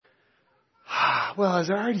Well, as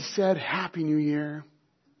I already said, Happy New Year.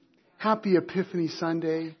 Happy Epiphany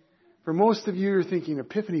Sunday. For most of you, you're thinking,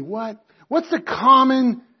 Epiphany, what? What's the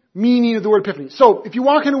common meaning of the word epiphany? So, if you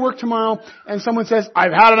walk into work tomorrow and someone says,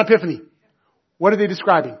 I've had an epiphany, what are they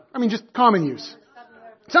describing? I mean, just common use.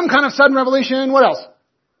 Some kind of sudden revelation. What else?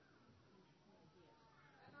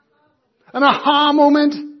 An aha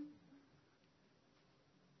moment.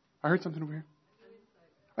 I heard something over here.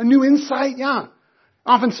 A new insight, yeah.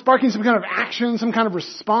 Often sparking some kind of action, some kind of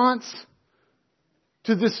response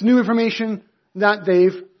to this new information that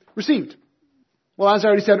they've received. Well, as I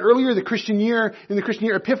already said earlier, in the Christian year,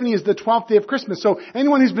 Epiphany is the 12th day of Christmas. So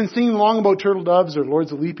anyone who's been singing along about turtle doves or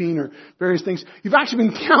Lords of Leaping or various things, you've actually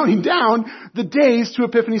been counting down the days to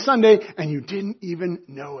Epiphany Sunday and you didn't even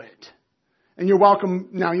know it. And you're welcome,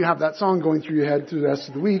 now you have that song going through your head through the rest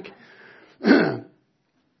of the week.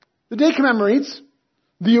 The day commemorates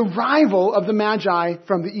the arrival of the Magi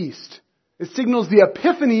from the East. It signals the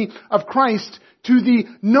epiphany of Christ to the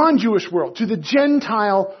non-Jewish world, to the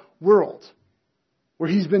Gentile world,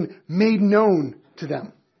 where He's been made known to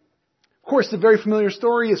them. Of course, the very familiar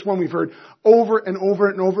story is one we've heard over and over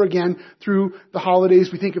and over again through the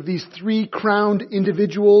holidays. We think of these 3 crowned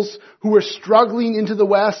individuals who are struggling into the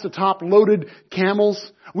West atop loaded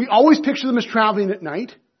camels. We always picture them as traveling at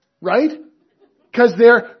night, right? Because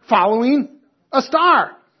they're following a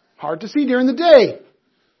star. Hard to see during the day.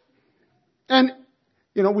 And,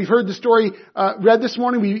 we've heard the story read this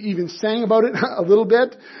morning. We even sang about it a little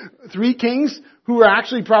bit. 3 kings who are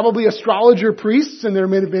actually probably astrologer priests, and there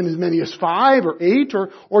may have been as many as 5 or 8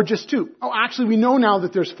 or just 2. Oh, actually, we know now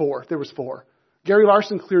that there's 4. There was 4. Gary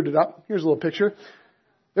Larson cleared it up. Here's a little picture.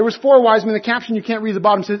 There was 4 wise men. The caption, you can't read the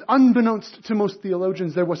bottom, says, unbeknownst to most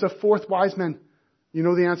theologians, there was a 4th wise man. You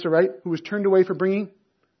know the answer, right? Who was turned away for bringing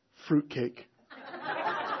fruitcake.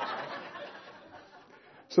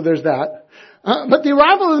 So there's that. But the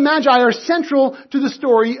arrival of the Magi are central to the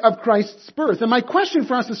story of Christ's birth. And my question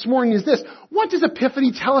for us this morning is this. What does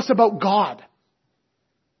Epiphany tell us about God?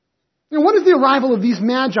 What does the arrival of these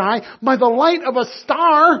Magi, by the light of a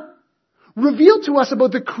star, reveal to us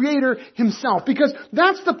about the Creator Himself? Because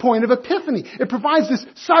that's the point of Epiphany. It provides this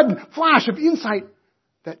sudden flash of insight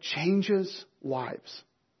that changes lives.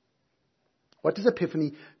 What does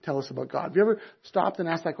Epiphany tell us about God? Have you ever stopped and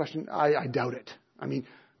asked that question? I doubt it. I mean,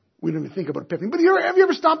 we don't even think about Epiphany. But have you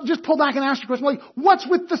ever stopped and just pull back and ask your question, like, what's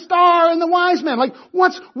with the star and the wise men? Like,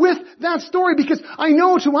 what's with that story? Because I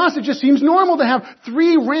know to us it just seems normal to have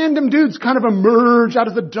 3 random dudes kind of emerge out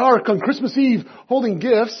of the dark on Christmas Eve holding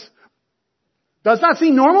gifts. Does that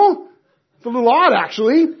seem normal? It's a little odd,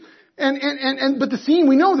 actually. But the scene,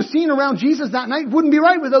 we know the scene around Jesus that night wouldn't be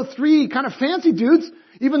right without 3 kind of fancy dudes.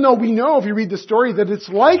 Even though we know, if you read the story, that it's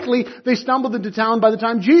likely they stumbled into town by the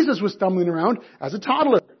time Jesus was stumbling around as a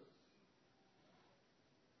toddler.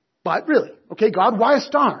 But really, okay, God, why a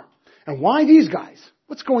star? And why these guys?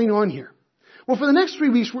 What's going on here? Well, for the next 3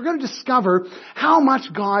 weeks, we're going to discover how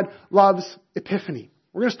much God loves Epiphany.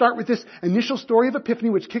 We're going to start with this initial story of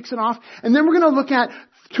Epiphany, which kicks it off. And then we're going to look at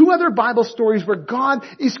 2 other Bible stories where God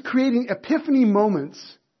is creating Epiphany moments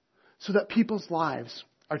so that people's lives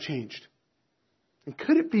are changed. And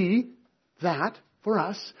could it be that, for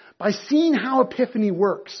us, by seeing how Epiphany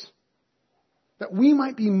works, that we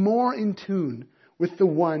might be more in tune with the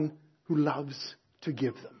one who loves to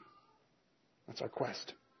give them? That's our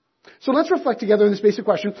quest. So let's reflect together on this basic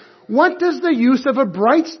question. What does the use of a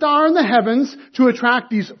bright star in the heavens to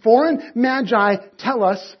attract these foreign magi tell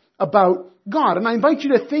us about God? And I invite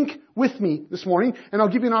you to think with me this morning, and I'll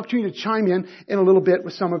give you an opportunity to chime in a little bit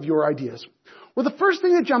with some of your ideas. Well, the first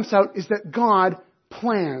thing that jumps out is that God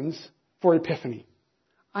plans for Epiphany.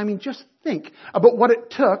 I mean, just think about what it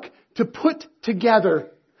took to put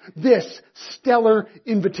together this stellar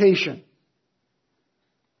invitation.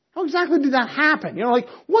 How exactly did that happen?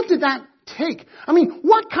 What did that take? I mean,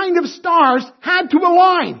 what kind of stars had to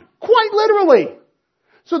align? Quite literally.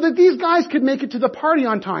 So that these guys could make it to the party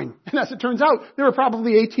on time. And as it turns out, they were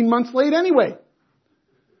probably 18 months late anyway.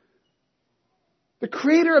 The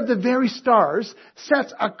Creator of the very stars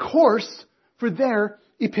sets a course for their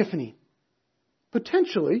epiphany.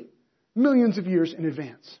 Potentially millions of years in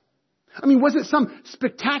advance. I mean, was it some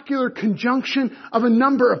spectacular conjunction of a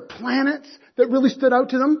number of planets that really stood out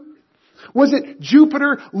to them? Was it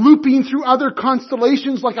Jupiter looping through other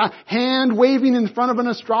constellations like a hand waving in front of an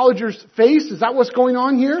astrologer's face? Is that what's going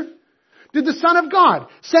on here? Did the Son of God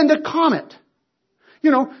send a comet?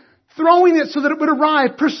 Throwing it so that it would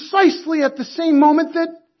arrive precisely at the same moment that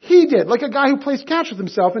He did, like a guy who plays catch with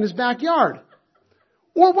himself in his backyard.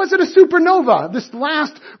 Or was it a supernova, this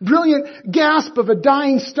last brilliant gasp of a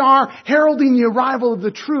dying star heralding the arrival of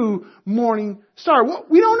the true morning star? Well,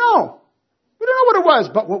 we don't know. We don't know what it was,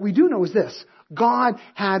 but what we do know is this. God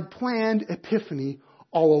had planned Epiphany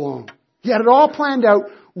all along. He had it all planned out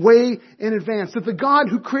way in advance. That the God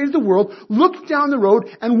who created the world looked down the road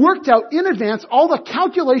and worked out in advance all the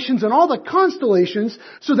calculations and all the constellations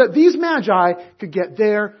so that these magi could get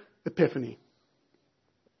their Epiphany.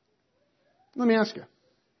 Let me ask you.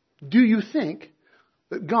 Do you think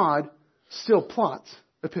that God still plots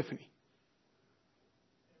Epiphany?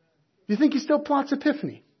 Do you think He still plots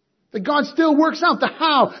Epiphany? That God still works out the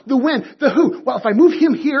how, the when, the who. Well, if I move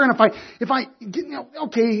him here and if I get,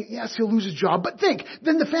 okay, yes, he'll lose his job, but think,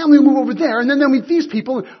 then the family will move over there and then they'll meet these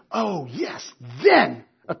people and, oh yes, then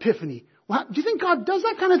Epiphany. Well, do you think God does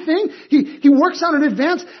that kind of thing? He works out in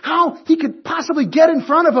advance how He could possibly get in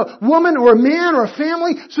front of a woman or a man or a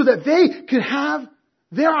family so that they could have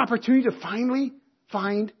their opportunity to finally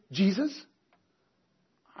find Jesus?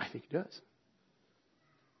 I think He does.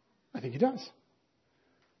 I think He does.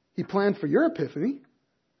 He planned for your Epiphany.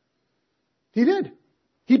 He did.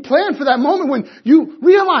 He planned for that moment when you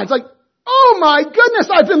realize, like, oh my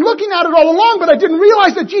goodness, I've been looking at it all along, but I didn't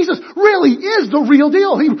realize that Jesus really is the real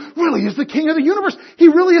deal. He really is the King of the universe. He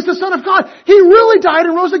really is the Son of God. He really died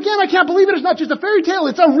and rose again. I can't believe it. It's not just a fairy tale.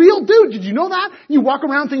 It's a real dude. Did you know that? You walk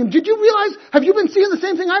around thinking, did you realize, have you been seeing the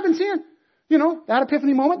same thing I've been seeing? You know, that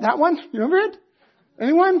Epiphany moment, that one. You remember it?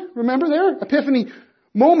 Anyone remember there? Epiphany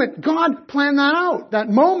moment. God planned that out. That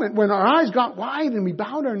moment when our eyes got wide and we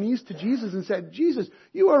bowed our knees to Jesus and said, Jesus,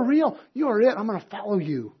 you are real. You are it. I'm going to follow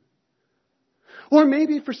you. Or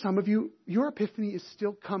maybe for some of you, your Epiphany is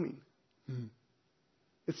still coming.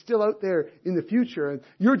 It's still out there in the future. And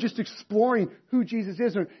you're just exploring who Jesus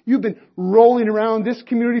is. Or you've been rolling around this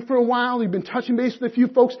community for a while. You've been touching base with a few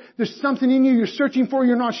folks. There's something in you you're searching for.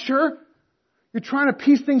 You're not sure. You're trying to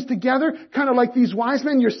piece things together, kind of like these wise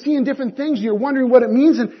men. You're seeing different things. You're wondering what it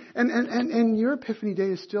means. And your Epiphany day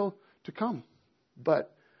is still to come.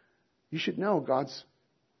 But you should know God's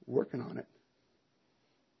working on it.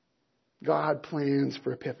 God plans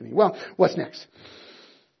for Epiphany. Well, what's next?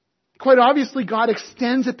 Quite obviously, God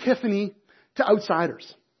extends Epiphany to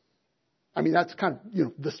outsiders. I mean, that's kind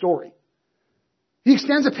of, the story. He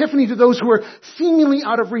extends Epiphany to those who are seemingly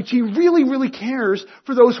out of reach. He really, really cares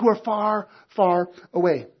for those who are far, far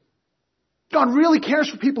away. God really cares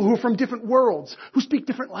for people who are from different worlds, who speak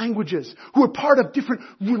different languages, who are part of different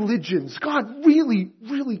religions. God really,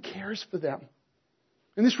 really cares for them.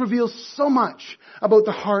 And this reveals so much about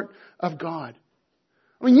the heart of God.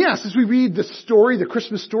 I mean, yes, as we read the story, the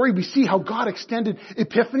Christmas story, we see how God extended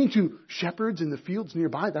Epiphany to shepherds in the fields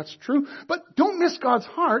nearby. That's true. But don't miss God's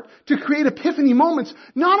heart to create Epiphany moments,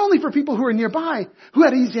 not only for people who are nearby, who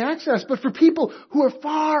had easy access, but for people who are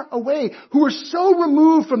far away, who are so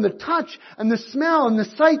removed from the touch and the smell and the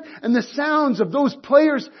sight and the sounds of those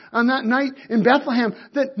players on that night in Bethlehem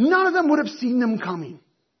that none of them would have seen them coming.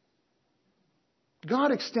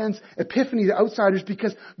 God extends Epiphany to outsiders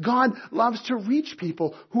because God loves to reach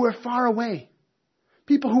people who are far away.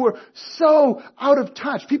 People who are so out of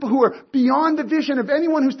touch. People who are beyond the vision of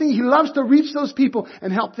anyone who's thinking. He loves to reach those people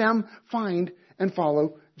and help them find and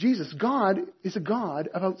follow Jesus. God is a God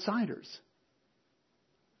of outsiders.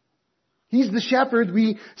 He's the shepherd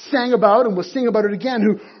we sang about and we'll sing about it again,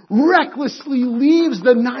 who recklessly leaves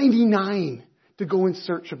the 99 to go in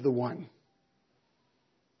search of the one.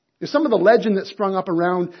 There's some of the legend that sprung up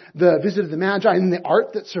around the visit of the Magi and the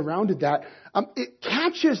art that surrounded that. It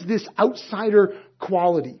catches this outsider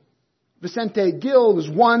quality. Vicente Gil was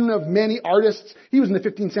one of many artists. He was in the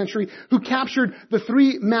 15th century who captured the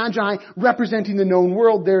three Magi representing the known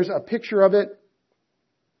world. There's a picture of it.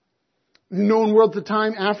 The known world at the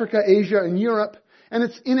time, Africa, Asia, and Europe. And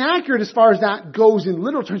it's inaccurate as far as that goes in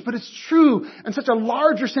literal terms, but it's true in such a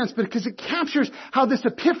larger sense because it captures how this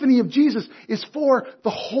epiphany of Jesus is for the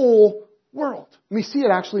whole world. And we see it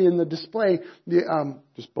actually in the display,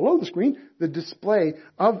 just below the screen, the display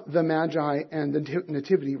of the Magi and the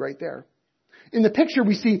Nativity right there. In the picture,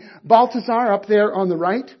 we see Balthazar up there on the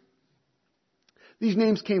right. These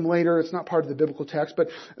names came later. It's not part of the biblical text. But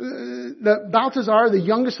the Balthazar, the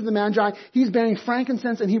youngest of the Magi, he's bearing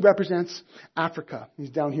frankincense and he represents Africa.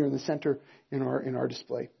 He's down here in the center in our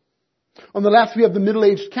display. On the left, we have the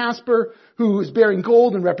middle-aged Caspar, who is bearing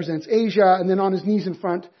gold and represents Asia. And then on his knees in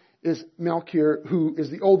front is Melchior, who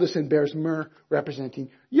is the oldest and bears myrrh,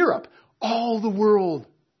 representing Europe. All the world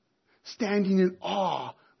standing in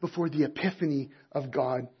awe before the epiphany of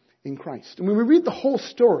God in Christ. And when we read the whole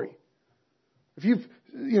story, if you've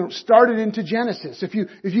started into Genesis, if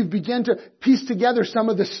you begin to piece together some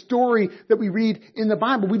of the story that we read in the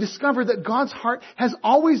Bible, we discover that God's heart has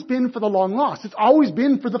always been for the long lost. It's always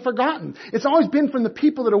been for the forgotten. It's always been from the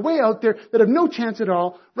people that are way out there that have no chance at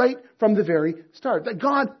all, right from the very start. That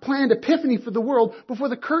God planned epiphany for the world before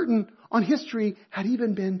the curtain on history had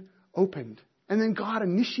even been opened. And then God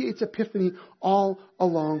initiates epiphany all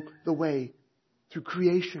along the way through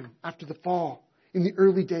creation, after the fall, in the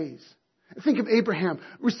early days. Think of Abraham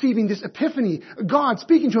receiving this epiphany, God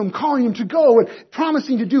speaking to him, calling him to go and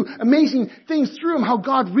promising to do amazing things through him. How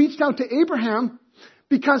God reached out to Abraham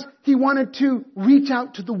because he wanted to reach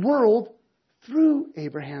out to the world through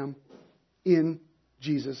Abraham in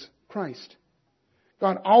Jesus Christ.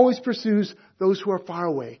 God always pursues those who are far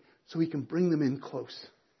away so he can bring them in close.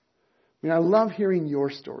 I mean, I love hearing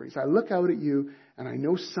your stories. I look out at you and I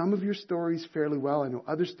know some of your stories fairly well. I know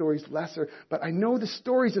other stories lesser. But I know the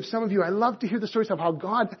stories of some of you. I love to hear the stories of how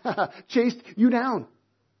God chased you down.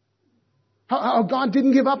 How God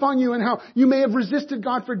didn't give up on you and how you may have resisted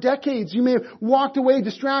God for decades. You may have walked away,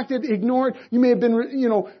 distracted, ignored. You may have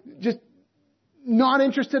been, just not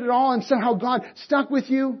interested at all. And somehow God stuck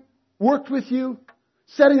with you, worked with you,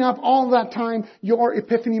 setting up all that time your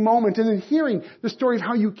epiphany moment, and then hearing the story of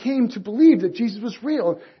how you came to believe that Jesus was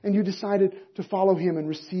real and you decided to follow him and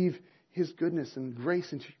receive his goodness and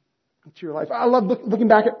grace into your life. I love looking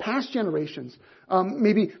back at past generations.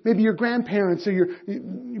 Maybe your grandparents or your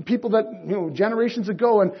people that, generations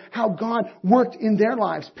ago, and how God worked in their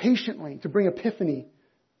lives patiently to bring epiphany.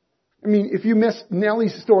 I mean, if you missed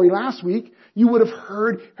Nellie's story last week, you would have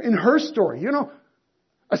heard in her story,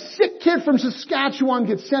 a sick kid from Saskatchewan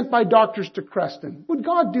gets sent by doctors to Creston. Would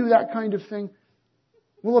God do that kind of thing?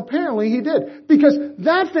 Well, apparently he did. Because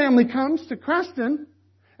that family comes to Creston,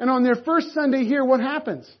 and on their first Sunday here, what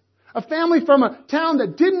happens? A family from a town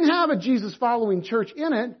that didn't have a Jesus-following church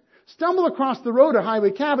in it stumble across the road at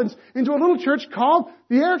Highway Cabins into a little church called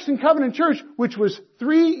the Erickson Covenant Church, which was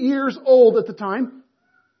 3 years old at the time,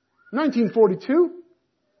 1942.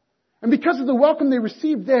 And because of the welcome they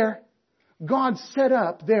received there, God set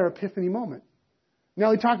up their epiphany moment.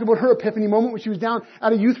 Nellie talked about her epiphany moment when she was down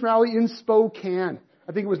at a youth rally in Spokane.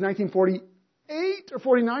 I think it was 1948 or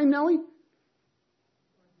 49, Nellie?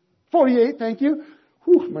 48, thank you.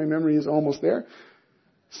 Whew, my memory is almost there.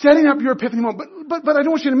 Setting up your epiphany moment. But I don't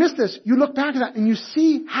want you to miss this. You look back at that and you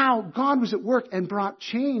see how God was at work and brought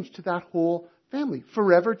change to that whole family.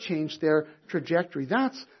 Forever changed their trajectory.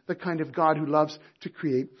 That's the kind of God who loves to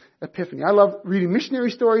create epiphany. I love reading missionary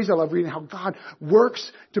stories. I love reading how God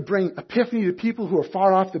works to bring epiphany to people who are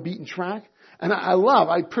far off the beaten track. And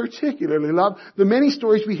I particularly love the many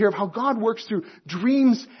stories we hear of how God works through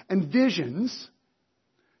dreams and visions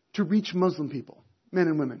to reach Muslim people, men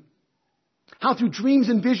and women. How through dreams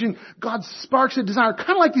and vision, God sparks a desire,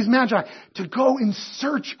 kind of like these magi, to go in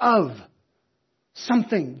search of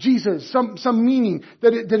something, Jesus, some meaning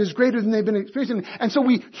that is greater than they've been experiencing. And so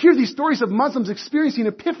we hear these stories of Muslims experiencing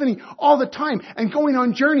epiphany all the time and going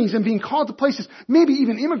on journeys and being called to places, maybe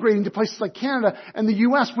even immigrating to places like Canada and the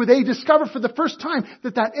U.S. where they discover for the first time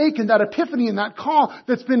that ache and that epiphany and that call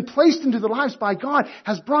that's been placed into their lives by God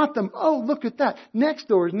has brought them, oh, look at that, next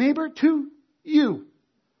door neighbor to you.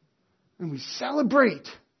 And we celebrate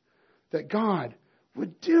that God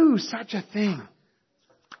would do such a thing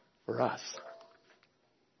for us.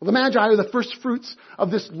 Well, the Magi are the first fruits of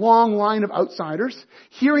this long line of outsiders,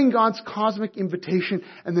 hearing God's cosmic invitation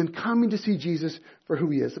and then coming to see Jesus for who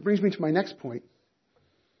he is. That brings me to my next point,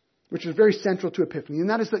 which is very central to Epiphany, and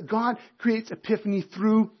that is that God creates Epiphany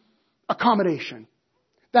through accommodation.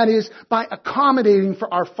 That is, by accommodating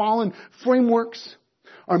for our fallen frameworks,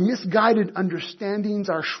 our misguided understandings,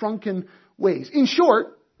 our shrunken ways. In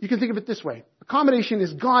short, you can think of it this way. Accommodation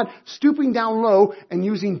is God stooping down low and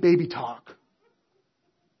using baby talk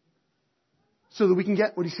so that we can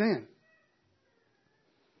get what he's saying.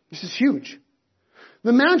 This is huge.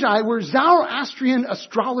 The Magi were Zoroastrian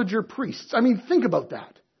astrologer priests. I mean, think about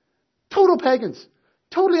that. Total pagans.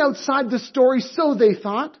 Totally outside the story, so they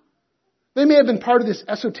thought. They may have been part of this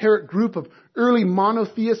esoteric group of early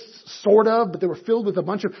monotheists, sort of, but they were filled with a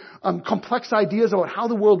bunch of complex ideas about how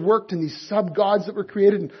the world worked and these sub-gods that were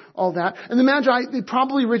created and all that. And the Magi, they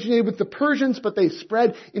probably originated with the Persians, but they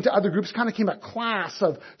spread into other groups, kind of came a class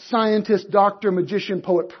of scientist, doctor, magician,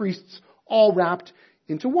 poet, priests, all wrapped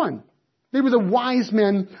into one. They were the wise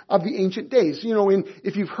men of the ancient days.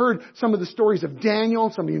 If you've heard some of the stories of Daniel,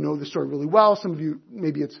 some of you know the story really well. Some of you,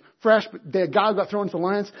 maybe it's fresh, but the guy who got thrown into the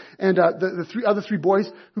lions and the other three boys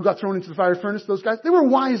who got thrown into the fiery furnace, those guys, they were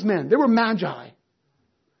wise men. They were magi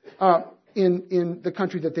in the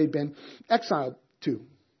country that they'd been exiled to.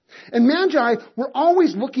 And Magi were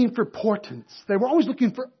always looking for portents. They were always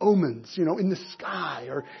looking for omens, in the sky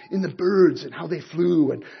or in the birds and how they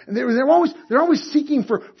flew. And they're always seeking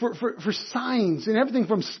for signs and everything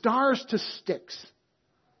from stars to sticks.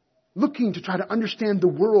 Looking to try to understand the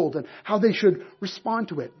world and how they should respond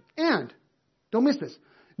to it. And, don't miss this,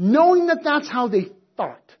 knowing that that's how they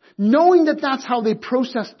thought. Knowing that that's how they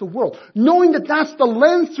processed the world. Knowing that that's the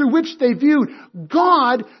lens through which they viewed.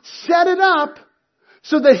 God set it up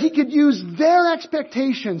so that He could use their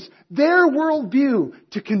expectations, their worldview,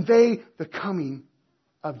 to convey the coming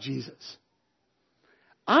of Jesus.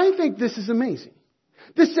 I think this is amazing.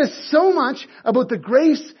 This says so much about the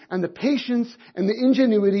grace and the patience and the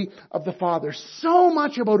ingenuity of the Father. So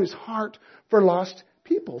much about His heart for lost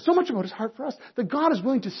people. So much about His heart for us. That God is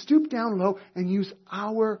willing to stoop down low and use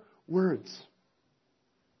our words.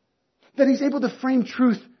 That He's able to frame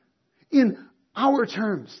truth in our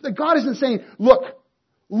terms. That God isn't saying, look,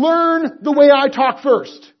 learn the way I talk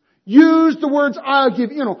first. Use the words I'll give.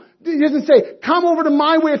 He doesn't say, come over to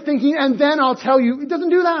my way of thinking and then I'll tell you. He doesn't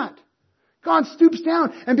do that. God stoops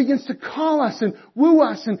down and begins to call us and woo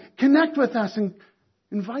us and connect with us and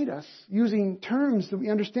invite us using terms that we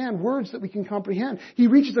understand, words that we can comprehend. He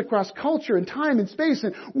reaches across culture and time and space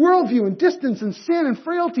and worldview and distance and sin and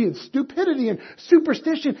frailty and stupidity and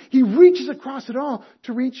superstition. He reaches across it all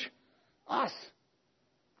to reach us.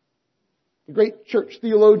 The great church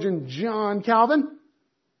theologian John Calvin,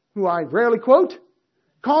 who I rarely quote,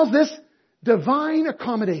 calls this divine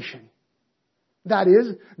accommodation. That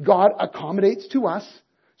is, God accommodates to us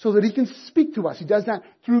so that He can speak to us. He does that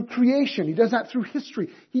through creation. He does that through history.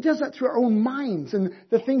 He does that through our own minds and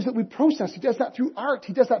the things that we process. He does that through art.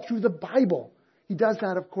 He does that through the Bible. He does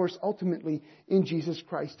that, of course, ultimately in Jesus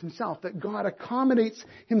Christ Himself. That God accommodates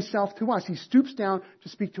Himself to us. He stoops down to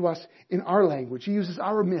speak to us in our language. He uses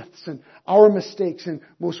our myths and our mistakes and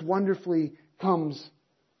most wonderfully comes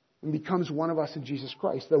and becomes one of us in Jesus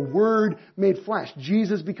Christ. The Word made flesh,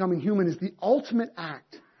 Jesus becoming human, is the ultimate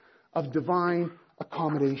act of divine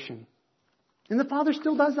accommodation. And the Father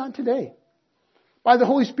still does that today. By the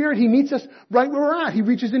Holy Spirit, He meets us right where we're at. He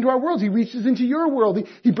reaches into our world. He reaches into your world.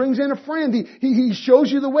 He brings in a friend. He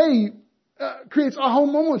shows you the way. He creates aha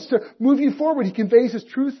moments to move you forward. He conveys His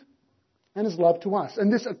truth and His love to us.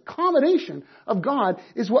 And this accommodation of God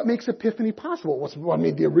is what makes Epiphany possible. What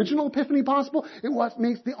made the original Epiphany possible? It's what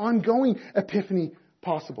makes the ongoing Epiphany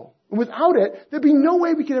possible. And without it, there'd be no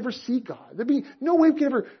way we could ever see God. There'd be no way we could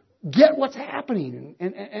ever get what's happening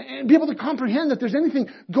and be able to comprehend that there's anything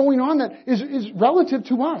going on that is relative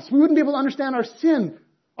to us. We wouldn't be able to understand our sin,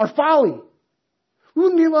 our folly. We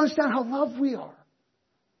wouldn't be able to understand how loved we are,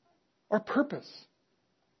 our purpose.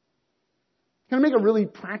 Can I make a really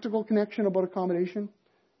practical connection about accommodation?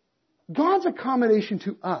 God's accommodation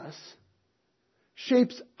to us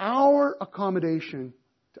shapes our accommodation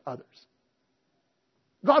to others.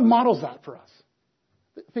 God models that for us.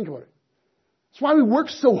 Think about it. That's why we work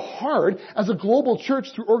so hard as a global church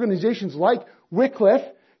through organizations like Wycliffe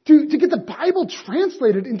to get the Bible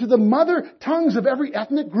translated into the mother tongues of every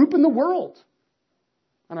ethnic group in the world.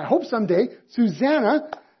 And I hope someday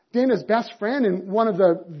Susanna, Dana's best friend and one of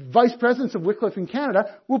the vice presidents of Wycliffe in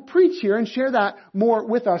Canada, will preach here and share that more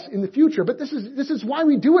with us in the future. But this is why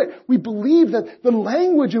we do it. We believe that the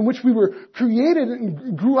language in which we were created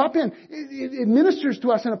and grew up in, it ministers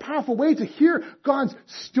to us in a powerful way to hear God's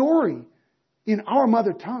story in our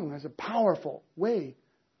mother tongue as a powerful way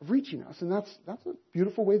of reaching us. And that's a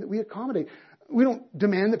beautiful way that we accommodate. We don't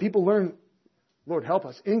demand that people learn, Lord help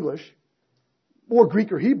us, English or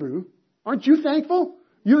Greek or Hebrew. Aren't you thankful?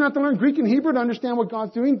 You don't have to learn Greek and Hebrew to understand what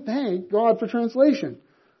God's doing. Thank God for translation.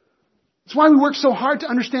 That's why we work so hard to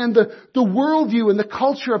understand the worldview and the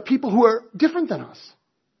culture of people who are different than us.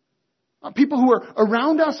 People who are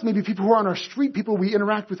around us, maybe people who are on our street, people we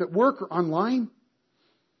interact with at work or online.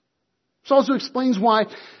 This also explains why,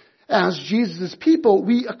 as Jesus' people,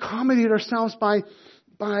 we accommodate ourselves by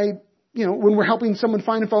when we're helping someone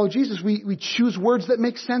find and follow Jesus, we choose words that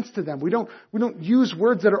make sense to them. We don't use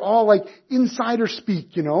words that are all like insider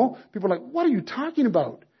speak, People are like, what are you talking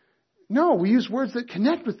about? No, we use words that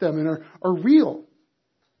connect with them and are real.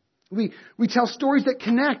 We tell stories that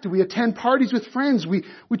connect. We attend parties with friends. We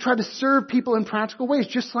try to serve people in practical ways,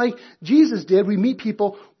 just like Jesus did. We meet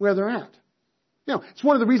people where they're at. It's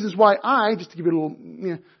one of the reasons why just to give you a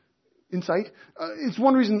little insight, it's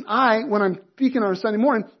one reason when I'm speaking on a Sunday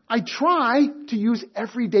morning, I try to use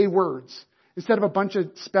everyday words instead of a bunch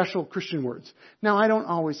of special Christian words. Now, I don't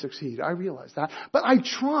always succeed. I realize that. But I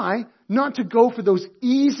try not to go for those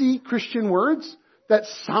easy Christian words that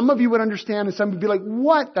some of you would understand and some would be like,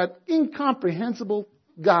 what? That incomprehensible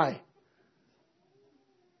guy.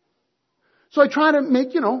 So I try to make,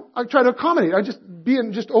 I try to accommodate. I just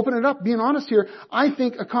open it up, being honest here. I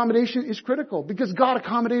think accommodation is critical because God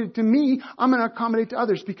accommodated to me. I'm going to accommodate to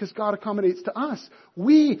others because God accommodates to us.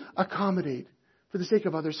 We accommodate for the sake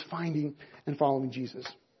of others finding and following Jesus.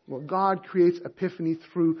 Well, God creates epiphany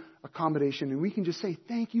through accommodation, and we can just say,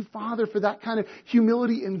 thank you, Father, for that kind of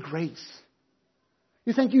humility and grace.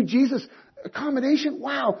 You thank you, Jesus. Accommodation,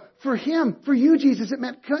 wow. For Him, for you, Jesus, it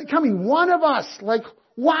meant coming one of us. Like,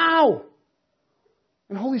 wow.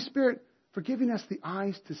 And Holy Spirit, for giving us the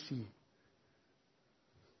eyes to see.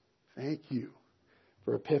 Thank you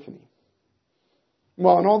for epiphany.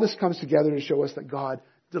 Well, and all this comes together to show us that God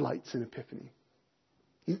delights in epiphany.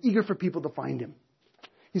 He's eager for people to find Him.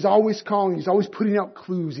 He's always calling. He's always putting out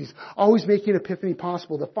clues. He's always making epiphany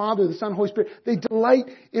possible. The Father, the Son, Holy Spirit, they delight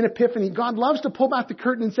in epiphany. God loves to pull back the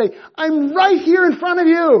curtain and say, I'm right here in front of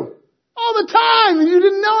you all the time and you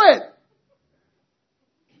didn't know it.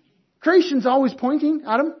 Creation's always pointing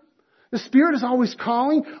at Him. The Spirit is always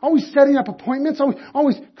calling, always setting up appointments,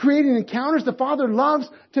 always creating encounters. The Father loves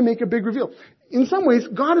to make a big reveal. In some ways,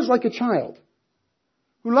 God is like a child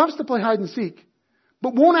who loves to play hide and seek,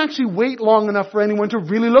 but won't actually wait long enough for anyone to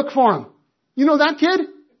really look for him. You know that kid?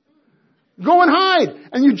 Go and hide.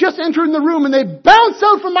 And you just enter in the room and they bounce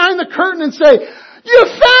out from behind the curtain and say, you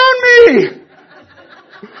found me!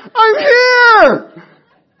 I'm here!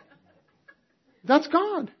 That's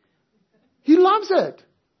God. He loves it.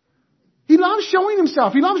 He loves showing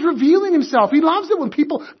Himself. He loves revealing Himself. He loves it when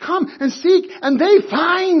people come and seek and they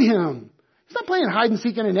find Him. He's not playing hide and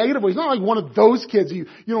seek in a negative way. He's not like one of those kids you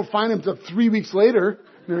don't find him until 3 weeks later.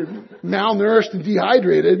 They're malnourished and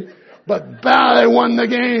dehydrated. But they won the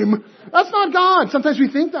game. That's not God. Sometimes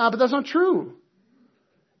we think that, but that's not true.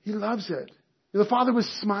 He loves it. The Father was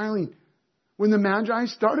smiling when the Magi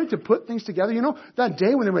started to put things together. That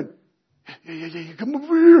day when they went, hey, come over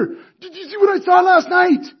here. Did you see what I saw last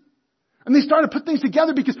night? And they started to put things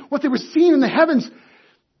together because what they were seeing in the heavens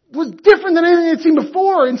was different than anything they'd seen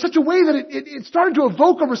before in such a way that it started to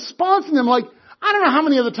evoke a response in them. Like, I don't know how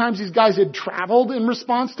many other times these guys had traveled in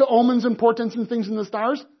response to omens and portents and things in the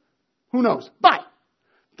stars. Who knows? But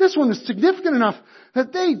this one was significant enough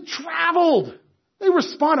that they traveled. They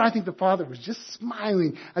responded. I think the Father was just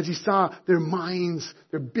smiling as He saw their minds,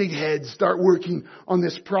 their big heads start working on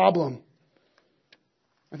this problem.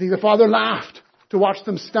 I think the Father laughed to watch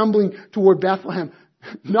them stumbling toward Bethlehem,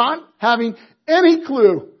 not having any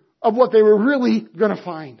clue of what they were really going to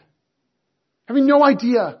find. Having no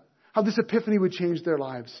idea how this epiphany would change their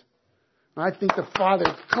lives. And I think the Father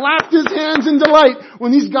clapped His hands in delight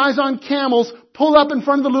when these guys on camels pulled up in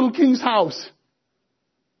front of the little king's house.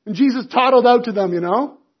 And Jesus toddled out to them,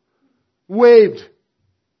 waved.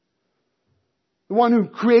 The one who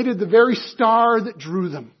created the very star that drew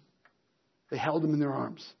them. They held Him in their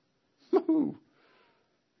arms.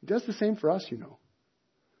 He does the same for us, He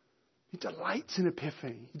delights in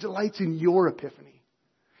epiphany. He delights in your epiphany.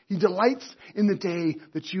 He delights in the day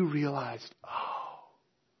that you realized,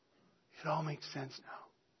 it all makes sense now.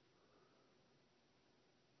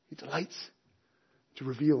 He delights to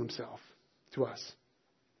reveal Himself to us.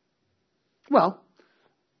 Well,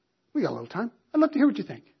 we got a little time. I'd love to hear what you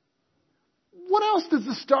think. What else does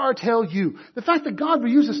the star tell you? The fact that God will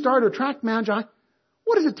use a star to attract Magi,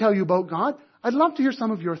 what does it tell you about God? I'd love to hear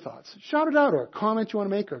some of your thoughts. Shout it out, or a comment you want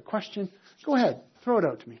to make, or a question. Go ahead. Throw it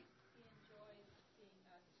out to me.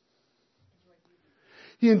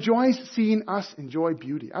 He enjoys seeing us enjoy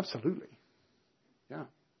beauty. Absolutely. Yeah.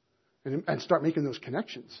 And start making those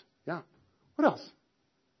connections. Yeah. What else?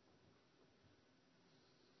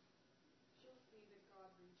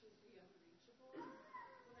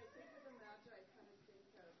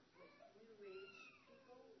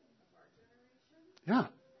 Yeah.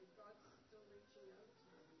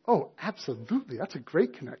 Oh, absolutely. That's a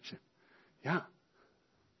great connection. Yeah.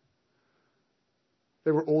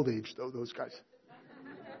 They were old age, though, those guys.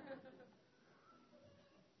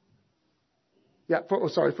 Yeah, for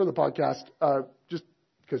the podcast, just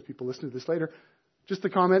because people listen to this later, just the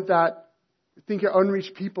comment that I think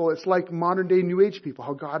unreached people, it's like modern day New Age people,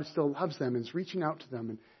 how God still loves them and is reaching out to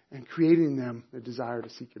them and creating in them a desire to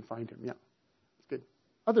seek and find Him. Yeah, it's good.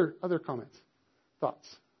 Other comments,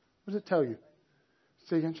 thoughts? What does it tell you?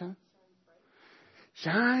 Say again, Shannon?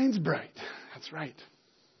 Shines bright. That's right.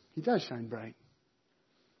 He does shine bright.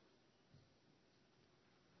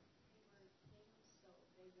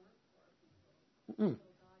 Mm.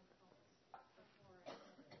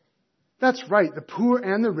 That's right. The poor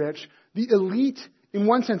and the rich. The elite, in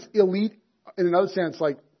one sense, elite, in another sense,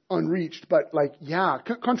 like unreached. But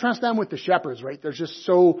contrast them with the shepherds, right? There's just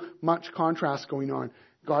so much contrast going on.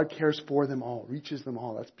 God cares for them all, reaches them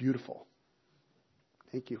all. That's beautiful.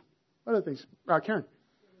 Thank you. What other things? Karen.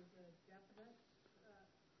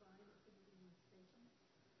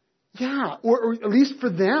 Yeah, or at least for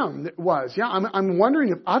them it was. Yeah, I'm wondering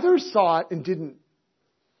if others saw it and didn't.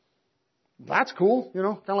 That's cool, kind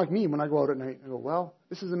of like me when I go out at night. I go, well,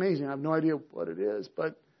 this is amazing. I have no idea what it is,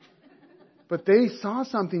 but they saw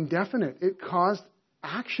something definite. It caused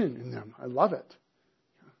action in them. I love it.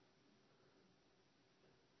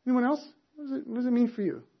 Anyone else? What does it mean for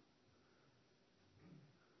you?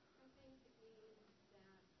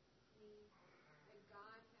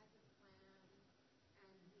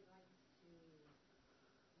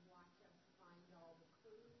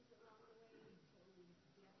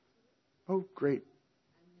 Oh, great.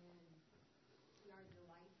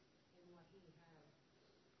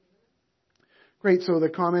 Great. So the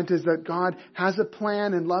comment is that God has a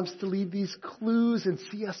plan and loves to leave these clues and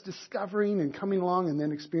see us discovering and coming along and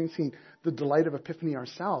then experiencing the delight of Epiphany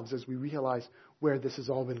ourselves as we realize where this has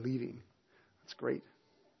all been leading. That's great.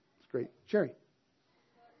 That's great. Sherry.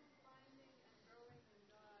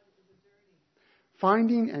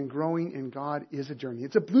 Finding and growing in God is a journey.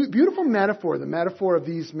 It's a beautiful metaphor, the metaphor of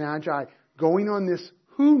these magi going on this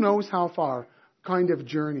who knows how far kind of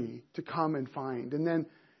journey to come and find. And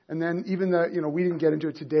then even we didn't get into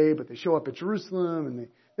it today, but they show up at Jerusalem and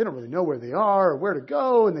they don't really know where they are or where to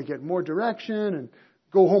go, and they get more direction and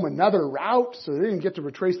go home another route, so they didn't get to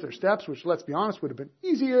retrace their steps, which, let's be honest, would have been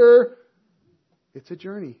easier. It's a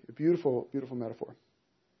journey, a beautiful, beautiful metaphor.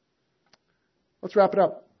 Let's wrap it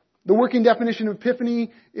up. The working definition of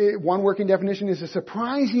Epiphany, one working definition, is a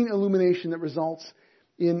surprising illumination that results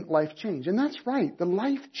in life change. And that's right. The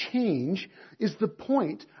life change is the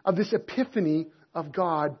point of this epiphany of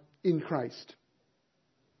God in Christ.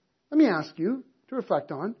 Let me ask you to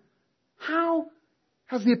reflect on, how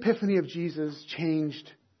has the epiphany of Jesus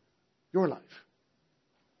changed your life?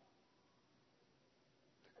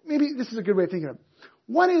 Maybe this is a good way of thinking of it.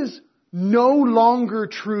 What is no longer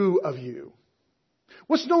true of you?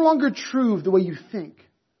 What's no longer true of the way you think?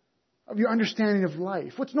 Of your understanding of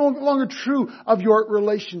life? What's no longer true of your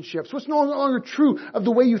relationships? What's no longer true of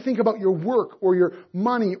the way you think about your work or your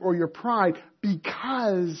money or your pride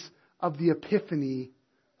because of the epiphany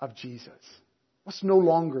of Jesus? What's no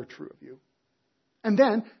longer true of you? And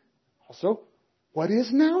then, also, what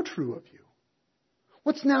is now true of you?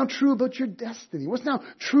 What's now true about your destiny? What's now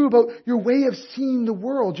true about your way of seeing the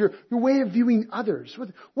world, your way of viewing others?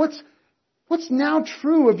 What's now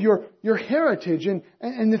true of your heritage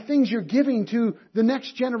and the things you're giving to the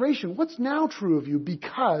next generation? What's now true of you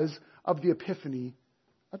because of the epiphany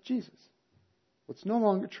of Jesus? What's no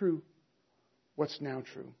longer true? What's now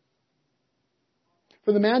true?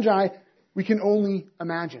 For the Magi, we can only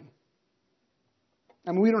imagine.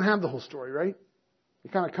 I mean, we don't have the whole story, right? They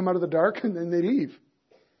kind of come out of the dark and then they leave.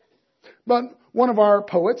 But one of our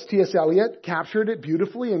poets, T.S. Eliot, captured it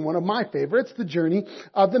beautifully in one of my favorites, The Journey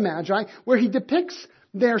of the Magi, where he depicts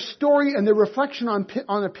their story and their reflection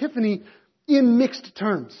on Epiphany in mixed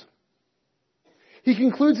terms. He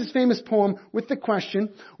concludes his famous poem with the question,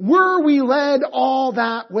 were we led all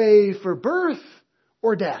that way for birth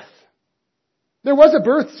or death? There was a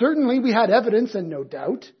birth, certainly. We had evidence and no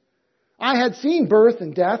doubt. I had seen birth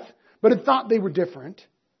and death, but had thought they were different.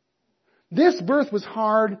 This birth was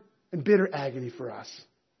hard and bitter agony for us,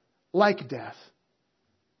 like death,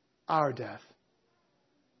 our death.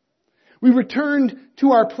 We returned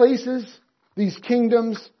to our places, these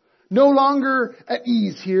kingdoms, no longer at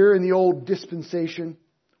ease here in the old dispensation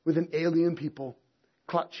with an alien people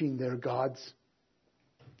clutching their gods.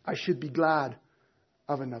 I should be glad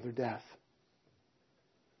of another death.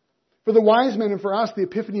 For the wise men and for us, the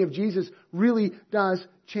epiphany of Jesus really does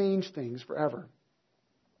change things forever.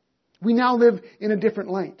 We now live in a different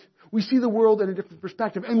light. We see the world in a different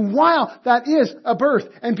perspective. And while that is a birth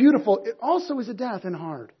and beautiful, it also is a death and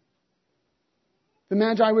hard. The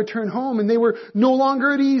Magi returned home and they were no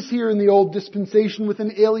longer at ease here in the old dispensation with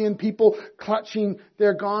an alien people clutching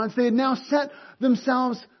their gods. They had now set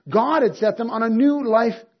themselves, God had set them on a new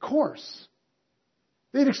life course.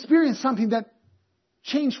 They had experienced something that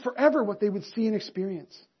changed forever what they would see and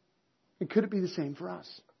experience. And could it be the same for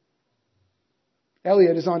us?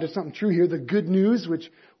 Eliot is onto something true here. The good news,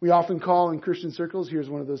 which we often call in Christian circles, here's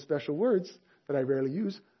one of those special words that I rarely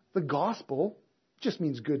use. The gospel just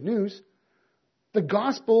means good news. The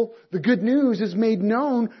gospel, the good news, is made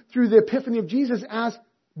known through the epiphany of Jesus as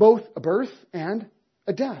both a birth and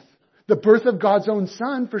a death. The birth of God's own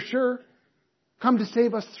Son, for sure, come to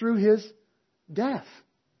save us through His death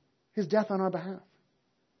on our behalf.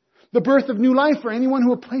 The birth of new life for anyone who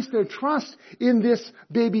will place their trust in this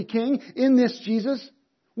baby king, in this Jesus,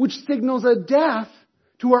 which signals a death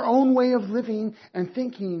to our own way of living and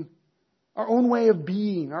thinking, our own way of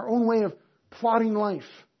being, our own way of plotting life,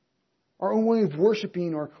 our own way of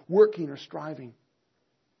worshiping or working or striving.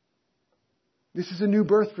 This is a new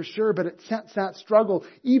birth for sure, but it sets that struggle,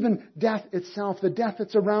 even death itself, the death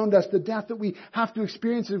that's around us, the death that we have to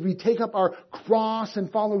experience as we take up our cross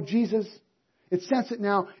and follow Jesus. It sets it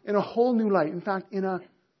now in a whole new light. In fact, in a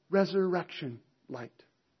resurrection light.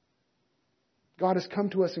 God has come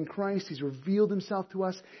to us in Christ. He's revealed Himself to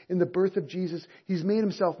us in the birth of Jesus. He's made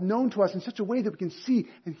Himself known to us in such a way that we can see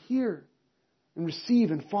and hear and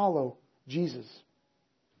receive and follow Jesus.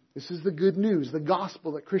 This is the good news, the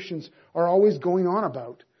gospel that Christians are always going on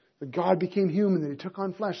about. That God became human, that He took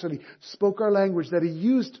on flesh, that He spoke our language, that He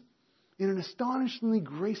used in an astonishingly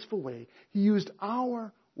graceful way. He used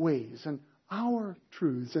our ways and our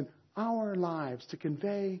truths and our lives to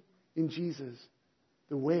convey in Jesus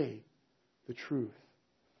the way, the truth,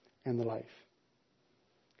 and the life.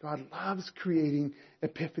 God loves creating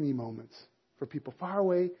epiphany moments for people far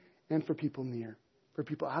away and for people near, for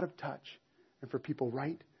people out of touch and for people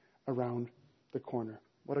right around the corner.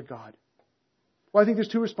 What a God. Well, I think there's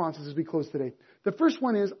two responses as we close today. The first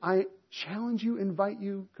one is, I challenge you, invite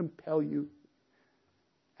you, compel you,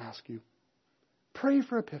 ask you. Pray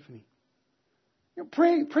for epiphany.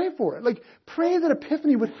 Pray for it. Pray that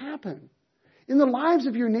epiphany would happen in the lives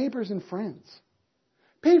of your neighbors and friends.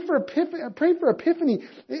 Pray for epiphany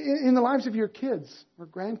in the lives of your kids or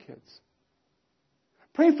grandkids.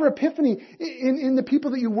 Pray for epiphany in the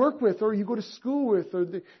people that you work with or you go to school with or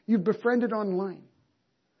that you've befriended online.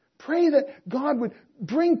 Pray that God would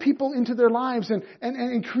bring people into their lives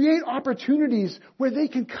and create opportunities where they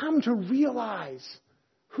can come to realize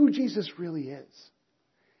who Jesus really is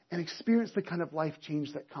and experience the kind of life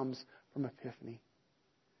change that comes from epiphany.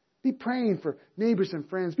 Be praying for neighbors and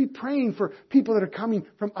friends. Be praying for people that are coming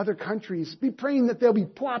from other countries. Be praying that they'll be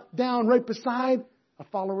plopped down right beside a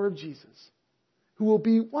follower of Jesus, who will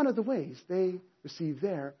be one of the ways they receive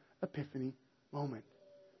their epiphany moment.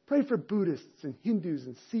 Pray for Buddhists and Hindus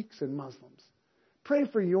and Sikhs and Muslims. Pray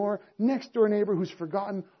for your next door neighbor who's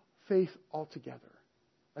forgotten faith altogether.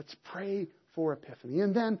 Let's pray for epiphany.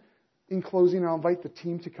 And then, in closing, I'll invite the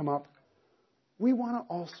team to come up. We want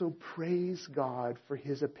to also praise God for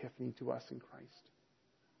His epiphany to us in Christ.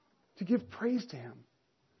 To give praise to Him.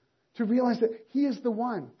 To realize that He is the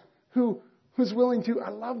one who was willing to, I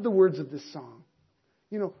love the words of this song.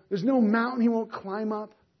 There's no mountain He won't climb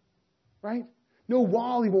up, right? No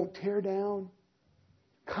wall He won't tear down.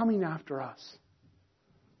 Coming after us.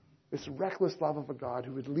 This reckless love of a God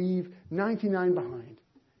who would leave 99 behind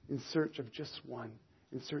in search of just one,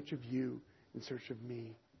 in search of you, in search of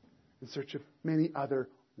me, in search of many other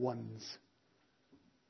ones.